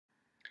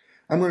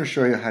I'm going to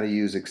show you how to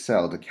use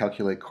Excel to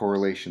calculate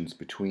correlations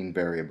between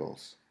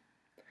variables.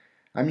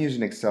 I'm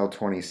using Excel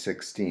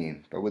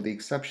 2016, but with the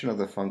exception of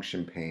the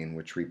function pane,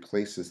 which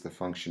replaces the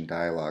function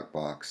dialog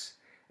box,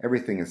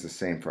 everything is the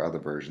same for other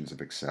versions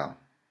of Excel.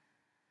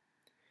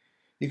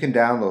 You can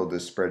download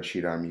this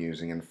spreadsheet I'm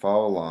using and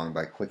follow along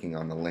by clicking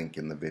on the link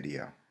in the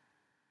video.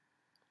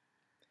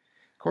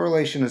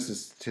 Correlation is a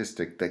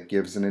statistic that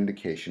gives an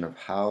indication of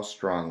how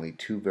strongly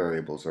two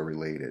variables are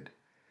related.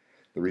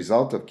 The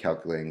result of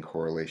calculating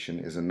correlation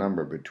is a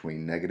number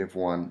between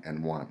 -1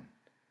 and 1.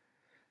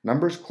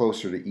 Numbers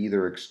closer to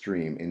either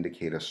extreme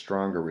indicate a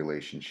stronger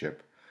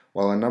relationship,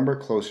 while a number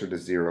closer to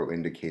 0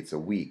 indicates a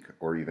weak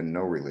or even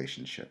no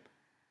relationship.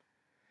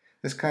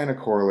 This kind of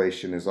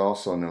correlation is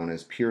also known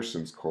as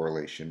Pearson's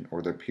correlation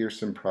or the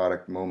Pearson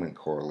product moment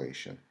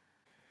correlation.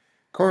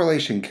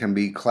 Correlation can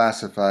be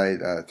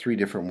classified three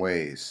different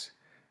ways.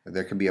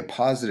 There can be a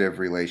positive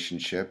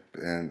relationship,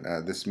 and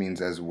this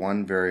means as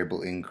one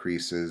variable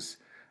increases,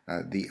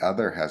 the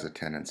other has a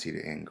tendency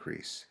to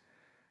increase.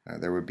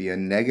 There would be a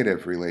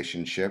negative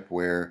relationship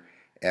where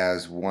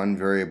as one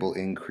variable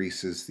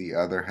increases, the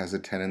other has a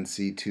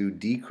tendency to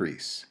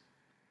decrease.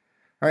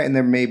 All right, and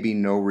there may be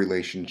no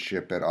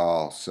relationship at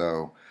all,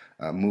 so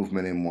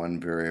movement in one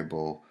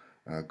variable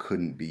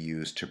couldn't be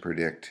used to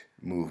predict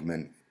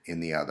movement in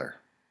the other.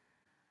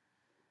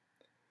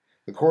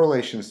 The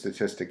correlation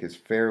statistic is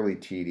fairly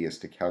tedious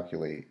to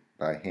calculate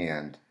by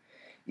hand,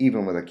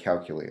 even with a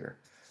calculator,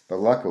 but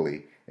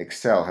luckily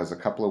Excel has a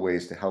couple of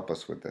ways to help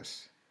us with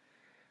this.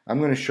 I'm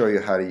going to show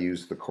you how to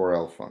use the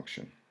CORREL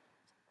function.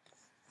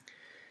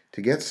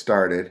 To get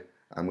started,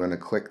 I'm going to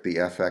click the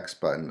FX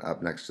button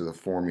up next to the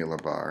formula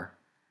bar,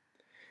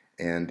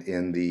 and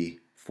in the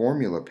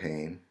formula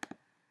pane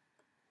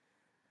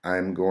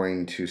I'm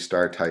going to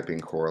start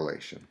typing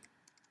correlation.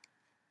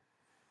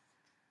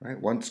 Right,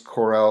 once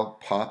CORREL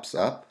pops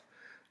up,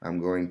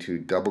 I'm going to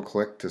double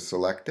click to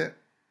select it,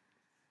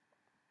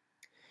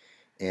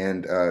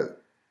 and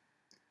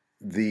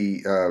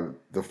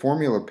the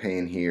formula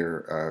pane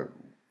here,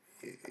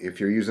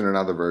 if you're using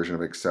another version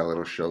of Excel,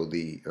 it'll show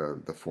the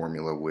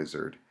formula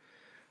wizard.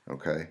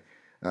 Okay.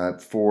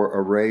 For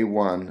array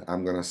 1,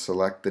 I'm going to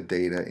select the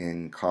data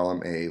in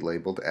column A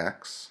labeled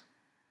X,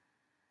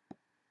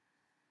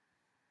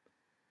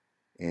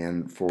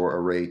 and for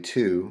array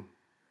 2,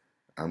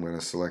 I'm going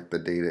to select the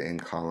data in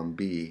column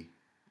B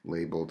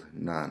labeled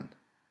none.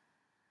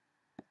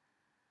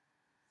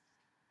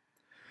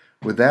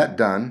 With that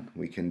done,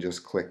 we can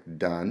just click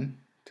done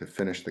to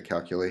finish the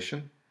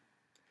calculation,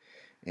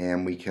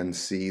 and we can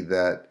see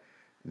that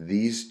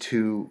these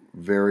two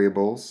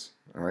variables,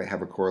 all right,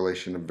 have a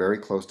correlation of very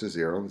close to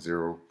 0,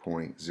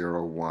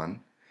 0.01,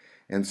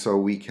 and so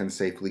we can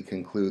safely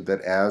conclude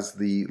that as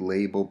the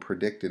label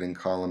predicted in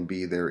column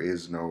B, there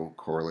is no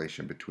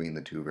correlation between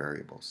the two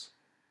variables.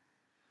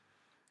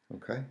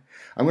 Okay,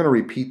 I'm going to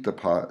repeat the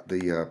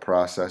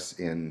process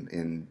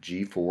in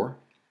G4.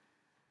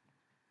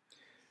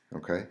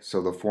 Okay,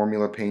 so the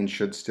formula pane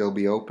should still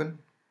be open.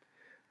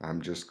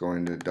 I'm just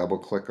going to double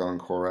click on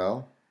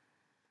CORREL.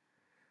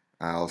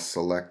 I'll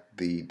select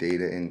the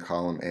data in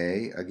column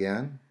A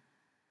again,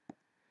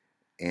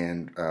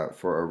 and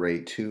for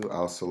array 2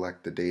 I'll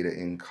select the data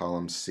in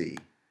column C.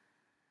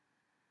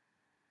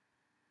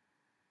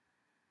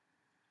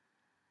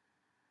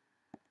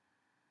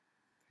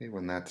 Okay,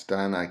 when that's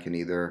done, I can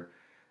either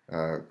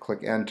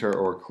click enter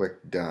or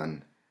click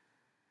done.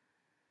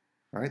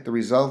 All right, the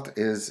result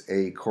is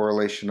a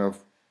correlation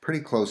of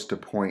pretty close to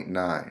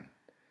 0.9.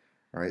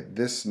 All right,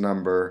 this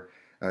number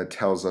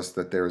tells us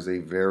that there is a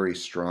very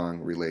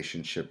strong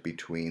relationship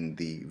between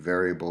the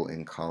variable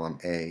in column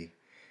A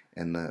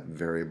and the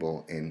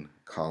variable in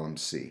column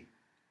C.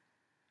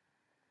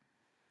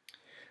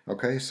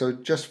 Okay, so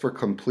just for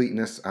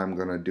completeness, I'm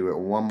going to do it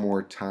one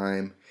more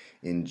time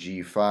in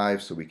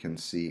G5 so we can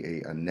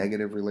see a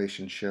negative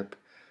relationship.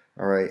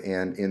 All right,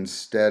 and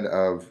instead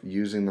of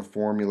using the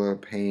formula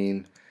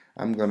pane,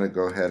 I'm going to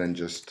go ahead and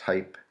just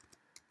type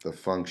the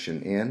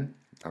function in.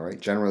 All right,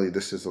 generally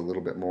this is a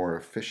little bit more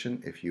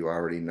efficient if you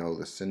already know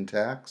the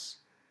syntax.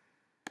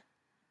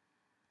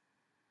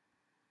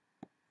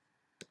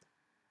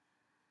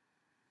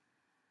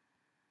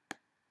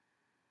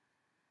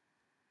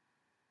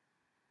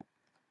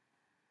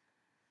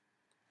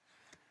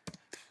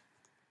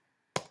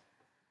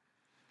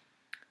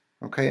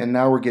 Okay, and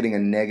now we're getting a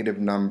negative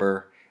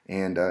number,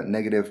 and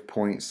negative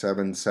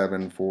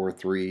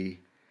 0.7743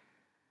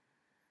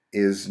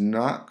 is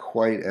not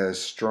quite as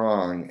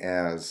strong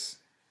as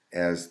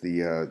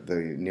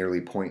the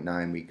nearly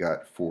 0.9 we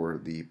got for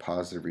the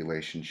positive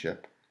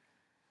relationship.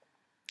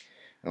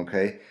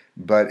 Okay,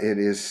 but it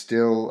is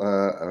still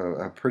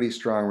a pretty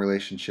strong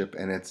relationship,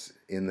 and it's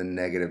in the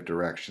negative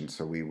direction,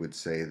 so we would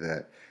say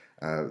that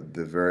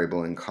the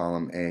variable in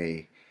column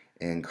A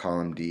and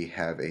column D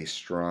have a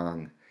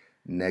strong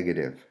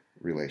negative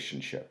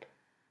relationship.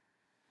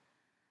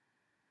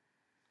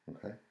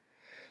 Okay,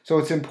 so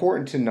it's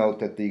important to note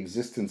that the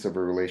existence of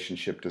a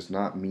relationship does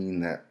not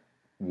mean that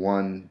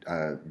one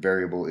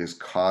variable is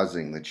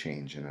causing the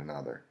change in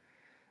another.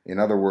 In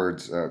other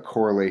words,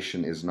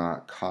 correlation is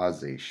not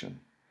causation.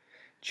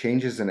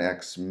 Changes in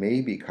X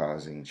may be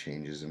causing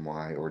changes in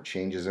Y, or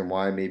changes in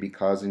Y may be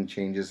causing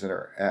changes in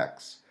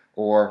X,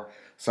 or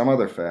some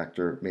other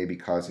factor may be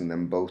causing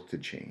them both to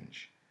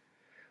change.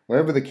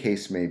 Whatever the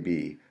case may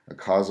be, a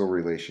causal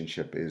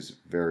relationship is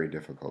very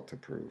difficult to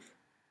prove.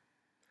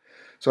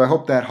 So I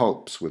hope that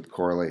helps with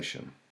correlation.